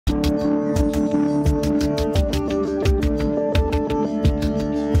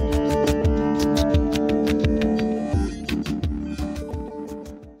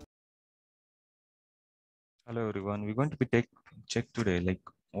we're going to be check today like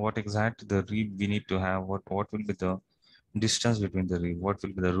what exact the reed we need to have, what will be the distance between the reed, what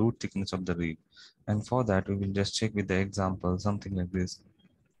will be the root thickness of the reed. And for that we will just check with the example something like this.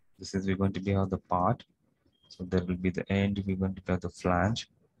 This is we're going to be have the part, so there will be the end, we're going to have the flange.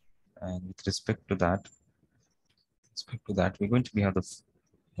 And with respect to that we're going to be have the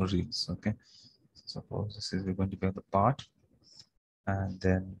reeds. Okay, suppose this is we're going to be have the part, and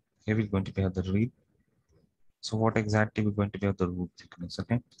then here we're going to be have the reed. So what exactly we're going to be of the root thickness?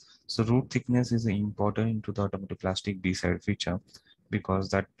 Okay, so root thickness is important into the automotive plastic B side feature because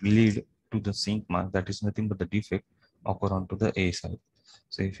that lead to the sink mark, that is nothing but the defect occur onto the A side.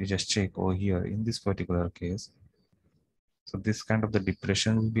 So if you just check over here in this particular case, so this kind of the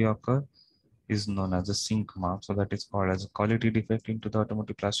depression will be occur is known as a sink mark. So that is called as a quality defect into the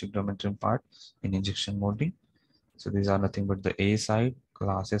automotive plastic dimension part in injection molding. So these are nothing but the A side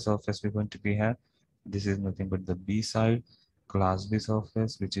class A surface we're going to be here. This is nothing but the B side class B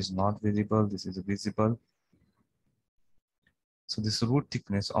surface, which is not visible. This is visible. So this root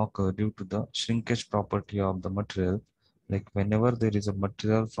thickness occur due to the shrinkage property of the material. Like whenever there is a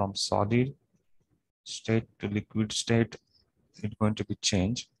material from solid state to liquid state, it's going to be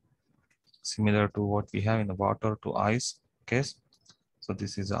changed, similar to what we have in the water to ice case. So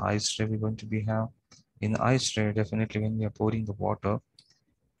this is the ice tray we're going to be have. In ice tray, definitely when we are pouring the water,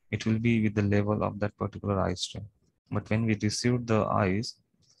 it will be with the level of that particular ice tray. But when we receive the ice,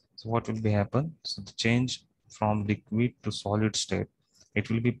 so what will be happen? So the change from liquid to solid state, it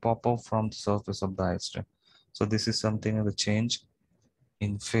will be pop up from the surface of the ice tray. So this is something, the change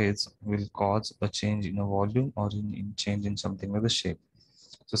in phase will cause a change in a volume or in change in something like the shape.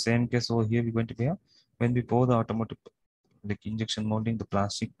 So same case over here we're going to be have, when we pour the automotive like injection molding the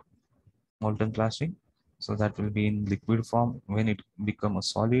plastic, molten plastic, so that will be in liquid form. When it become a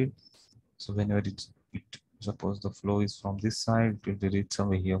solid, so whenever it suppose the flow is from this side, it will be reached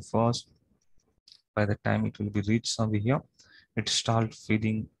somewhere here first. By the time it will be reached somewhere here, it start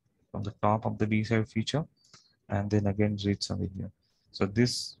feeding from the top of the B side feature and then again reach somewhere here. So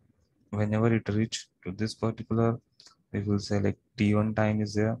this, whenever it reach to this particular, we will say like T1 time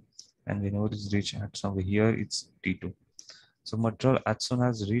is there, and whenever it's reached at somewhere here, it's T2. So material as soon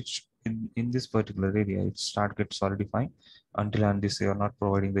as reached in this particular area, it start get solidifying until and this you are not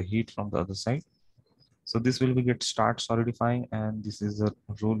providing the heat from the other side. So this will be get start solidifying, and this is the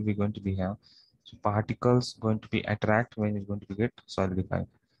rule we're going to be have. So particles going to be attract when it's going to be get solidified.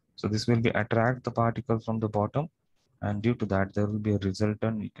 So this will be attract the particle from the bottom, and due to that there will be a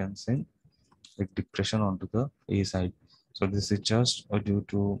resultant, you can say, like depression onto the A side. So this is just due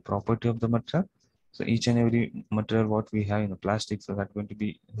to property of the material. So each and every material what we have in the plastic, so that going to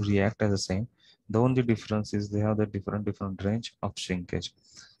be react as the same. The only difference is they have the different range of shrinkage.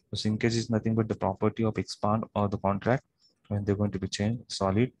 So shrinkage is nothing but the property of expand or the contract when they're going to be changed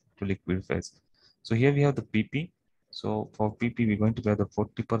solid to liquid phase. So here we have the PP. So for PP, we're going to have the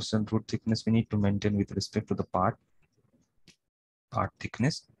 40% root thickness we need to maintain with respect to the part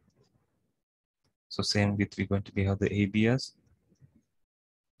thickness. So same with we're going to be have the ABS.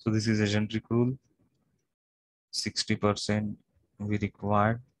 So this is a generic rule. 60% we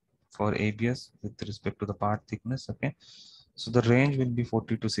require for ABS with respect to the part thickness. Okay. So the range will be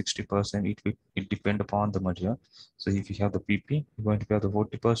 40 to 60%. It depend upon the material. So if you have the PP, we're going to have the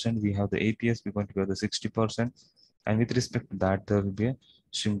 40%. We have the APS, we're going to have the 60%. And with respect to that, there will be a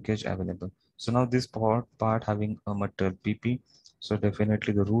shrinkage available. So now this part having a material PP. So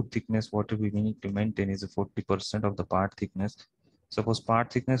definitely the root thickness, what we need to maintain is a 40% of the part thickness. Suppose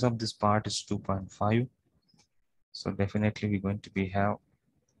part thickness of this part is 2.5. So definitely we're going to be have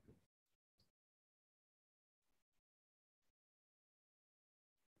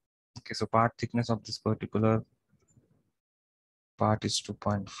okay. So part thickness of this particular part is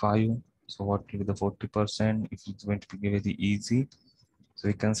 2.5. So what will be the 40%? If it's going to be very easy, so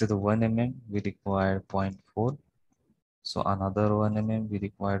we can say the 1 mm we require 0.4. So another 1 mm we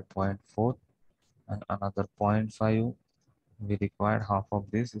require 0.4, and another 0.5 we require half of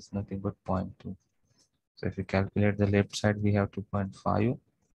this is nothing but 0.2. So if we calculate the left side, we have 2.5,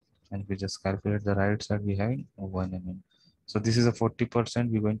 and if we just calculate the right side, we have 1 mm. So this is a 40%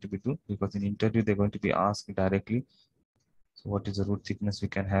 we're going to be do, because in interview they're going to be asked directly. So what is the root thickness we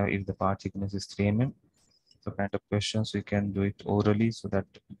can have if the part thickness is 3 mm? So kind of questions we can do it orally, so that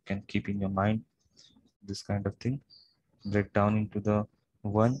you can keep in your mind this kind of thing. Break down into the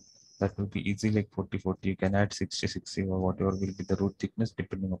one, that will be easy, like 40-40. You can add 60-60 or whatever will be the root thickness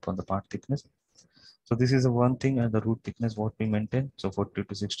depending upon the part thickness. So this is the one thing, and the root thickness what we maintain. So 40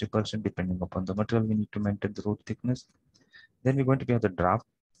 to 60% depending upon the material we need to maintain the root thickness. Then we're going to have the draft.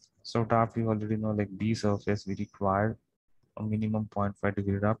 So draft we already know, like B surface we require a minimum 0.5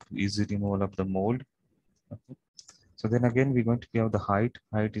 degree draft to easy removal of the mold. Okay. So then again we're going to have the height.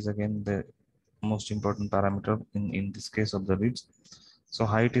 Height is again the most important parameter in this case of the ribs. So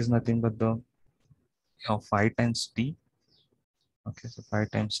height is nothing but the 5 times t. Okay, so 5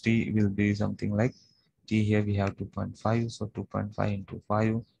 times t will be something like t here we have 2.5, so 2.5 into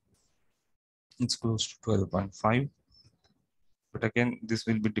 5, it's close to 12.5. But again, this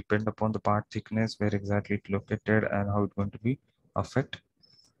will be depend upon the part thickness, where exactly it located and how it's going to be affect.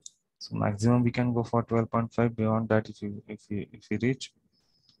 So maximum we can go for 12.5. Beyond that, if you reach,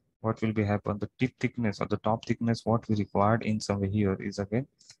 what will be happen? The tip thickness or the top thickness, what we required in somewhere here is again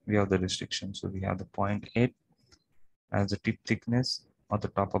we have the restriction. So we have the 0.8 as the tip thickness or the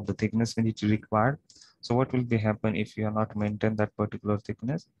top of the thickness we need to require. So what will be happen if you are not maintain that particular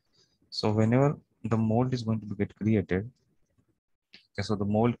thickness? So whenever the mold is going to be get created, okay, so the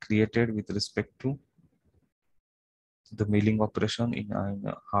mold created with respect to the milling operation in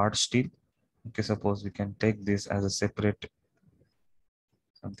a hard steel. Okay, suppose we can take this as a separate,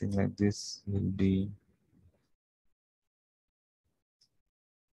 something like this will be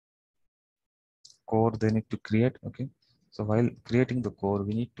core they need to create. Okay, so while creating the core,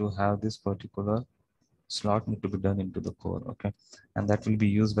 we need to have this particular slot need to be done into the core. Okay, and that will be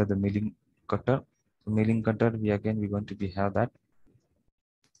used by the milling cutter. So milling cutter, we're going to be have that.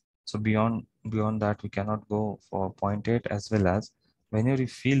 So beyond that, we cannot go for 0.8, as well as whenever you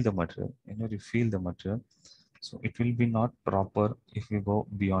feel the material, so it will be not proper if we go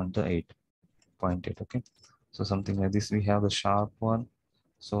beyond the 8.8. Okay, so something like this, we have the sharp one.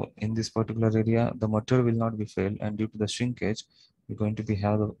 So in this particular area, the material will not be failed, and due to the shrinkage, we're going to be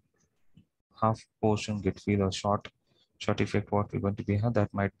have the half portion get feel or short effect. What we're going to be have,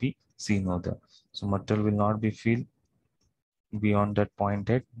 that might be seen over there. So material will not be filled beyond that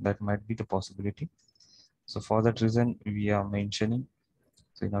 0.8. That might be the possibility. So for that reason, we are mentioning.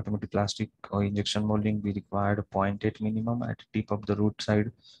 So in automotive plastic or injection molding, we required a 0.8 minimum at the tip of the root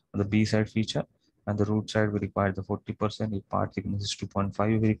side, the B side feature, and the root side we required the 40%. If part thickness is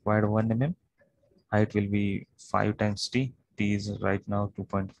 2.5, we required 1 mm. Height will be 5 times t. T is right now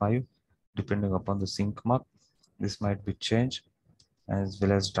 2.5, depending upon the sink mark. This might be changed, as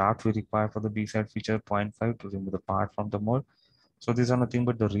well as draft we require for the B side feature 0.5 to remove the part from the mold. So these are nothing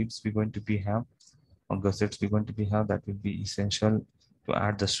but the ribs we're going to be have, or gussets we're going to be have, that will be essential to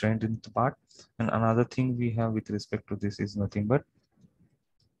add the strength into the part. And another thing we have with respect to this is nothing but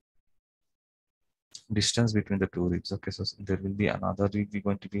distance between the two ribs. Okay, so there will be another rib we're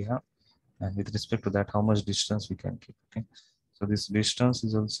going to be have, and with respect to that, how much distance we can keep. Okay, so this distance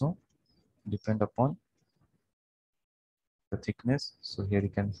is also depend upon the thickness. So here you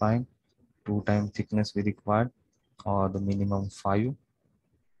can find 2 times thickness we required, or the minimum 5.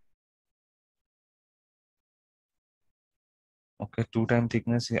 Okay, 2 times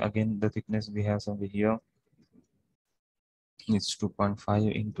thickness, again the thickness we have somewhere here is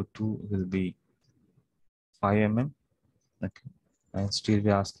 2.5 into 2 will be 5 mm. Okay, and still we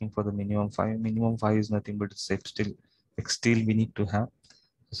are asking for the minimum 5. Minimum 5 is nothing but safe steel. Steel we need to have.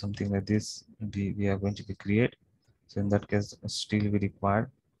 So something like this we are going to be create. So in that case, steel we require.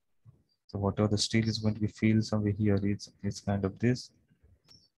 So whatever the steel is going to be filled somewhere here, it's kind of this,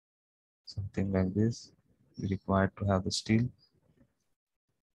 something like this. We require to have the steel.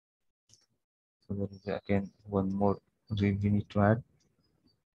 So there is again one more rig we need to add.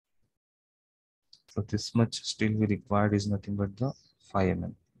 So this much steel we required is nothing but the 5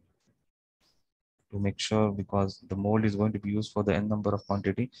 mm, to make sure, because the mold is going to be used for the n number of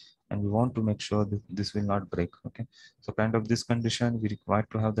quantity, and we want to make sure that this will not break. Okay, so kind of this condition we require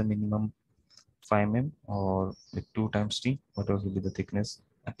to have the minimum 5 mm, or with 2 times t, whatever will be the thickness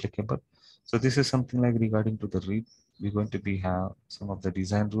applicable. So this is something like regarding to the rib. We're going to be have some of the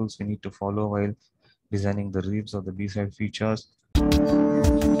design rules we need to follow while designing the ribs or the B-side features.